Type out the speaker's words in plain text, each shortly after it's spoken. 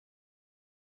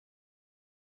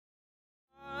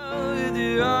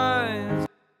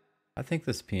I think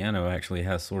this piano actually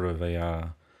has sort of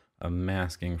a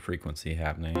masking frequency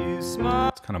happening. It's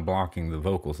kind of blocking the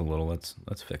vocals a little.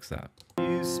 Let's fix that.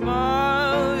 You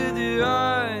smile with your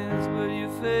eyes, but your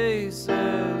face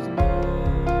says no.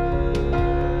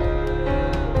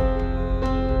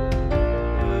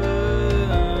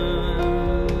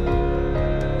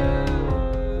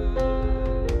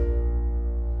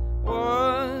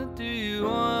 What do you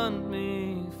want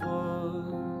me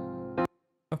for?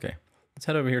 Okay, let's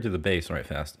head over here to the bass right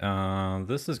fast.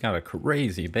 This has got a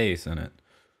crazy bass in it.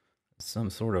 Some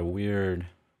sort of weird...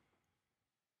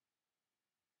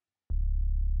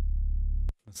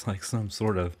 It's like some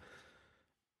sort of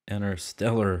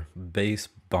interstellar bass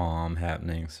bomb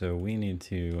happening. So we need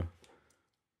to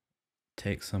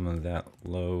take some of that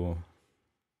low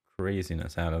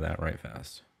craziness out of that right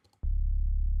fast.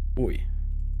 Boy.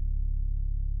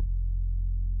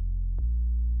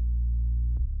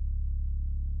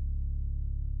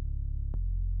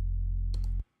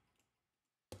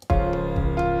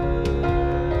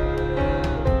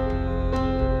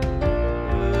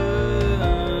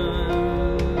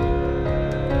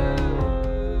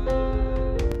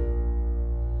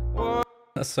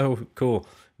 That's so cool.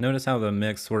 Notice how the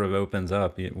mix sort of opens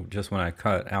up just when I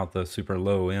cut out the super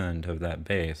low end of that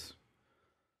bass.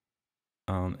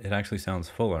 It actually sounds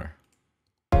fuller.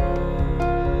 Yep.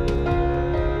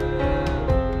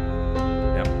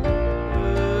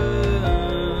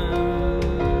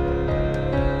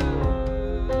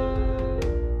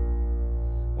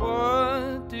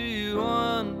 What do you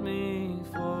want me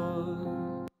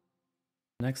for?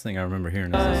 Next thing I remember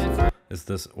hearing is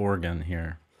this organ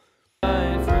here.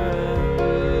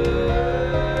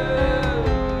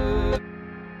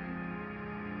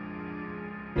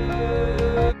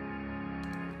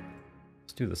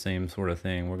 Let's do the same sort of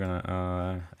thing. We're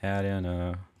gonna add in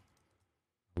a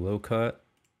low cut.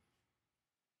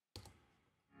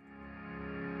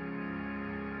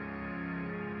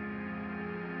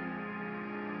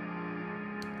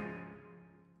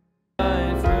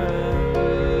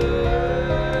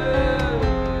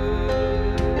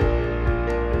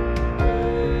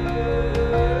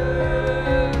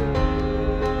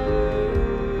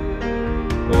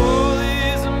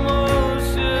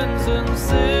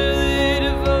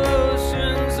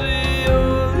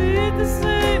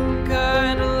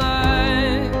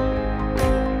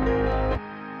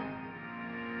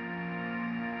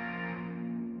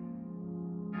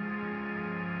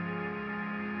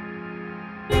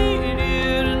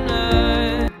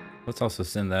 Let's also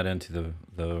send that into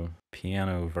the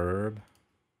piano verb.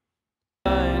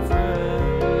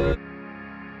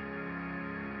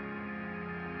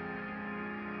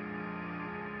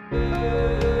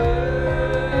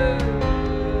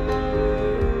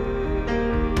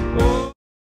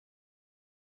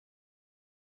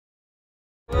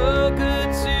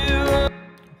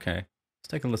 Okay, let's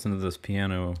take a listen to this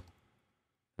piano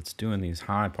that's doing these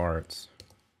high parts.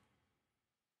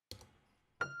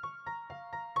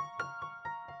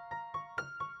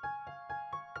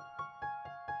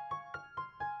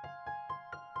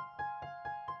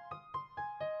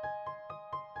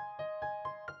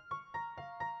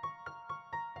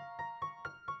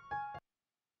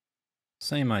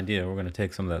 Same idea, we're going to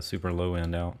take some of that super low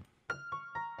end out.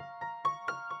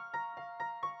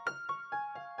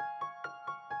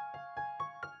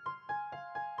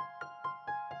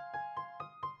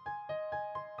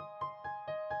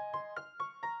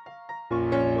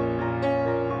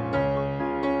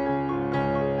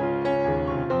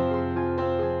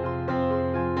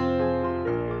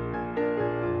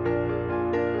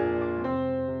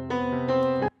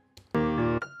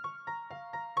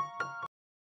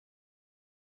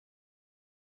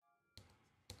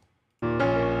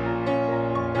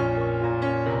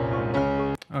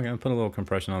 Okay, I'll put a little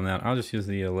compression on that. I'll just use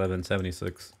the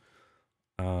 1176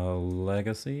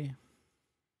 Legacy.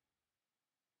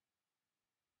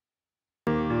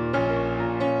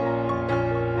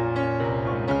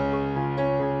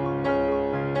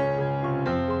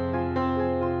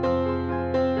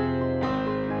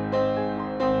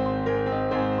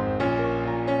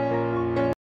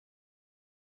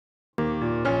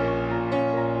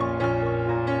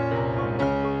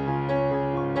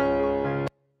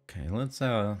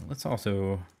 Let's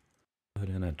also put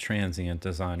in a transient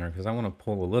designer because I want to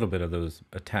pull a little bit of those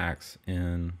attacks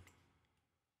in.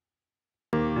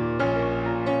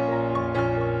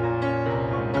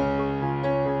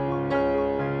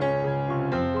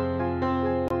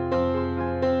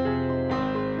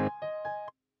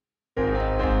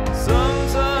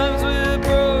 Sometimes we're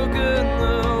broken,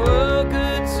 the world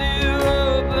cuts you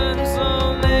open,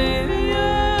 so maybe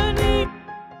I need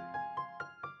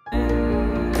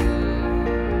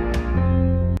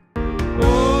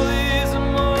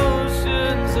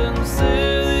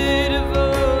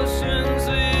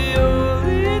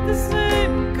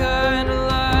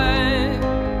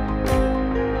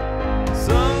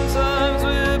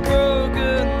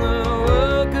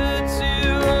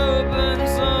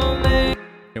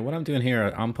I'm doing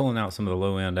here, I'm pulling out some of the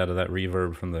low end out of that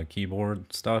reverb from the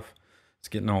keyboard stuff. It's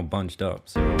getting all bunched up.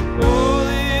 So all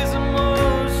these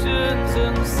emotions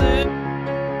and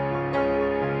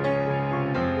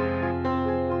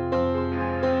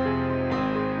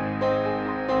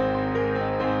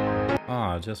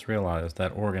I just realized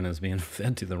that organ is being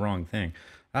fed to the wrong thing.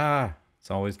 Ah,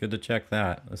 it's always good to check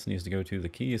that. This needs to go to the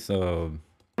key sub.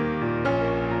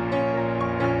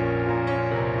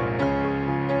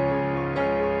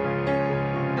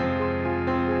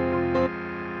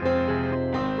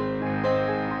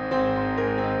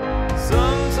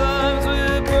 sometimes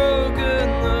we're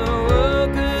broken, the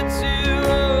world cuts you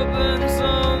open,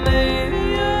 so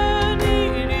maybe I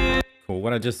need you. Cool.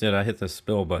 What I just did, I hit the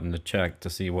spill button to check to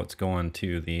see what's going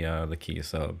to the key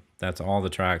sub. That's all the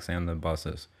tracks and the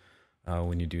buses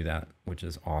when you do that, which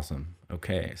is awesome.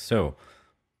 Okay, so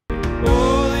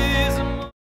All these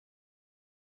emotions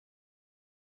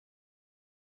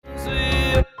we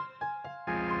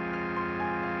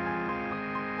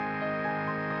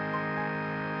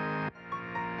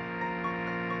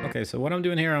okay, so what I'm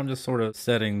doing here, I'm just sort of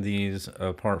setting these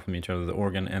apart from each other, the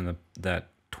organ and that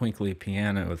twinkly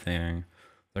piano thing.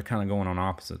 They're kind of going on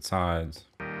opposite sides.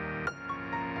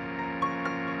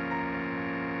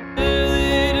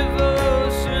 daily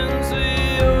devotions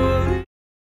we owe.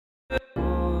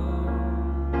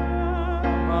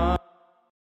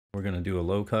 We're going to do a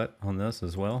low cut on this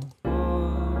as well. My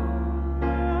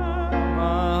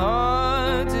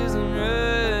heart isn't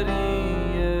ready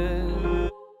yet.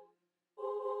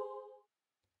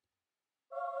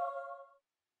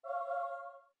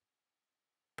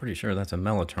 Pretty sure that's a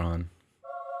Mellotron.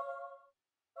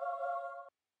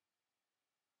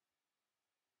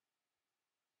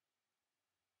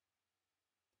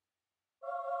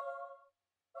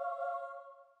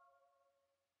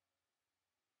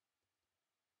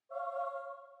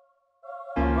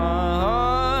 My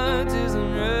heart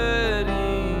isn't ready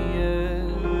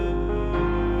yet.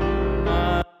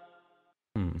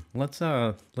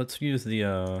 Let's use the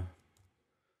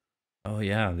oh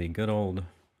yeah, the good old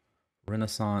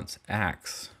Renaissance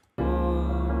axe. My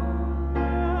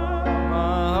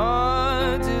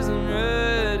heart isn't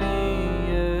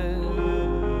ready yet.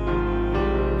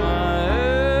 My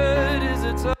head is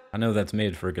a top. I know that's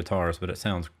made for guitars, but it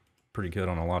sounds pretty good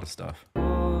on a lot of stuff. My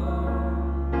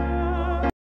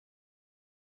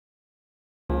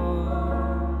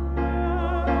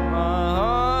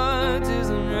heart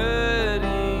isn't ready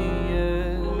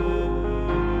yet.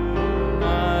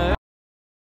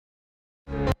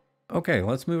 Okay,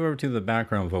 let's move over to the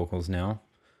background vocals now.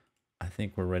 I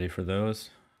think we're ready for those.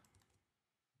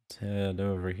 Let's head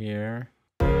over here.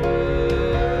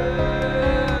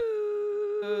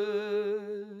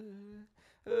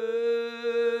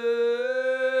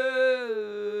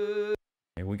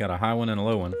 Okay, we got a high one and a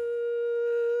low one.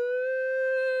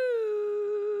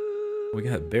 We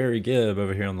got Barry Gibb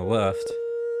over here on the left.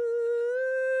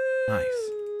 Nice.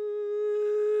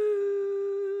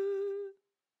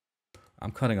 I'm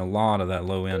cutting a lot of that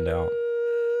low end out.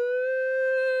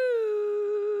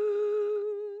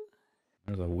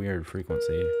 There's a weird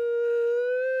frequency.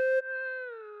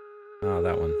 Oh,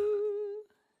 that one.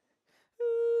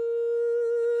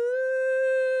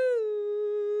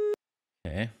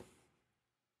 Okay.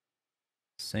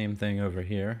 Same thing over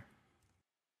here.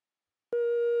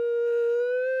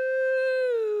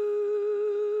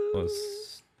 I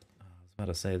was about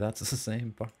to say that's the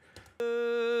same part.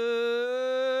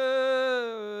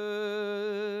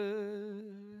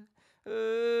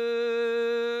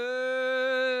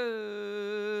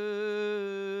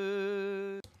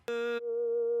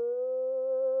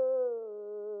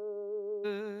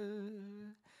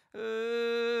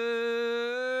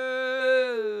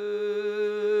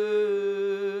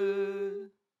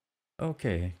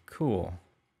 Okay, cool.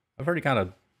 I've already got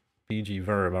a BG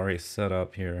verb already set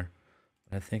up here.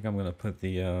 I think I'm gonna put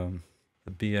the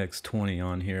BX20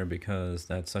 on here because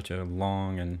that's such a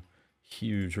long and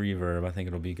huge reverb. I think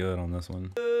it'll be good on this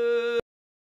one.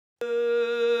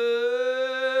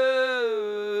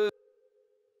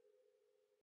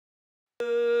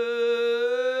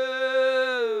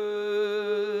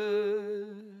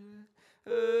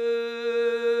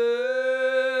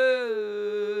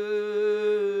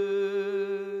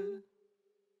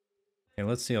 Okay,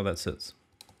 let's see how that sits.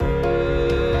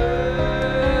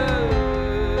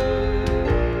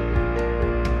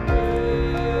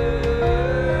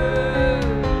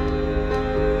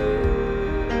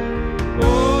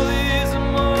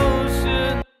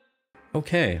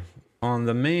 Okay, on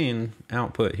the main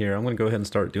output here, I'm going to go ahead and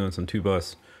start doing some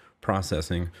 2-bus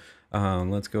processing.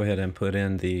 Let's go ahead and put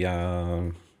in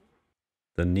the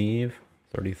Neve.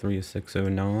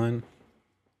 33609.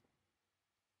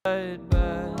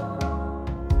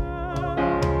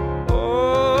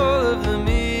 All of the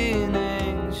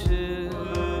meaning shift.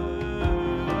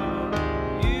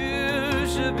 You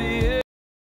should be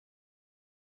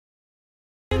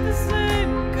the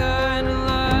same kind of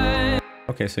life.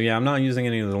 Okay, so yeah, I'm not using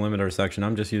any of the limiter section.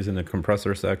 I'm just using the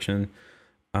compressor section.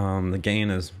 The gain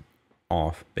is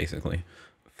off, basically.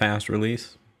 Fast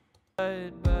release. All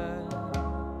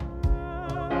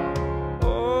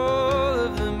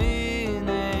of the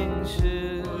meaning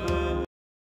shift.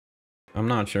 I'm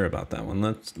not sure about that one.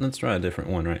 Let's try a different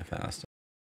one right fast.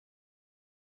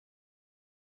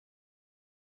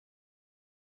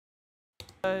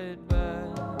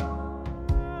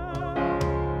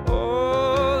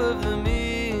 All of the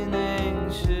meaning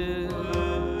shift.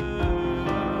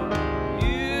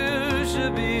 You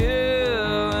should be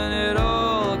here when it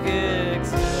all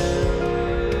kicks in.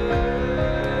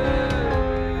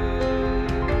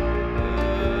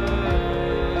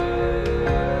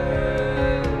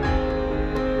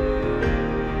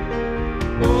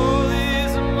 All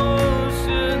these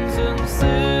emotions and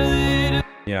silly.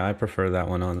 Yeah, I prefer that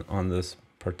one on this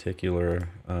particular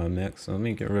mix. So let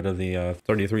me get rid of the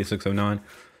 33609. I'm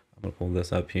gonna pull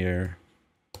this up here.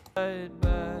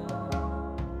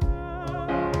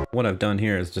 What I've done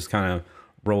here is just kind of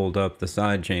rolled up the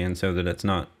side chain so that it's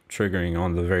not triggering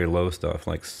on the very low stuff,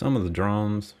 like some of the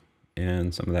drums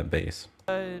and some of that bass.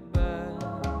 All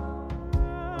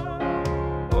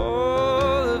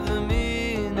of the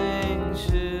meaning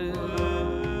shift.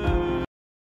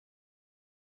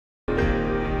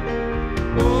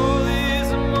 All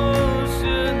these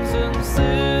emotions and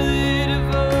silly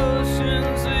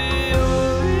devotions, we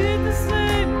all lead the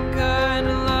same kind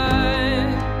of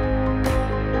life.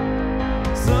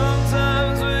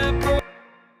 Sometimes we're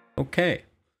Okay.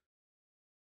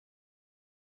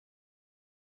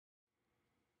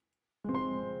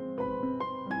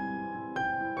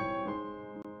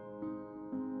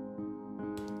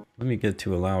 Let me get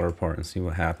to a louder part and see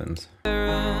what happens.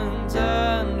 parents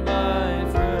and my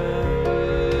friend.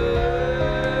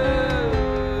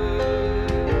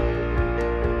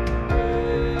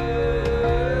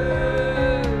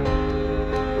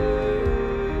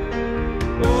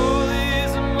 All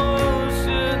these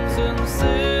emotions and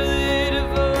silly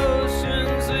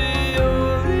devotions, we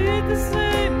all lead the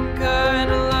same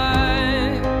kind of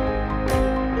life.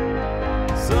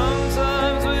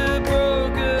 Sometimes we're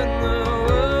broken, the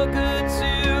world could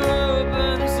see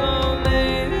open, so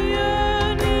maybe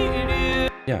I need you.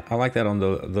 Yeah, I like that on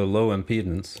the low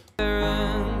impedance.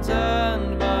 Parents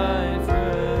and my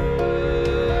friend.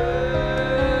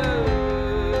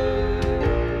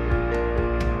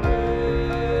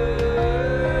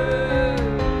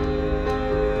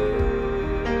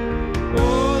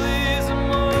 All these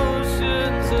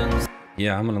emotions and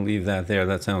Yeah, I'm gonna leave that there.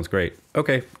 That sounds great.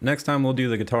 Okay, next time we'll do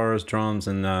the guitars, drums,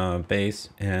 and bass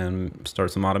and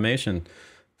start some automation.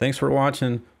 Thanks for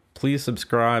watching. Please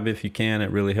subscribe if you can. It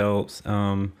really helps.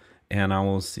 And I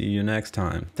will see you next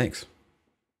time. Thanks.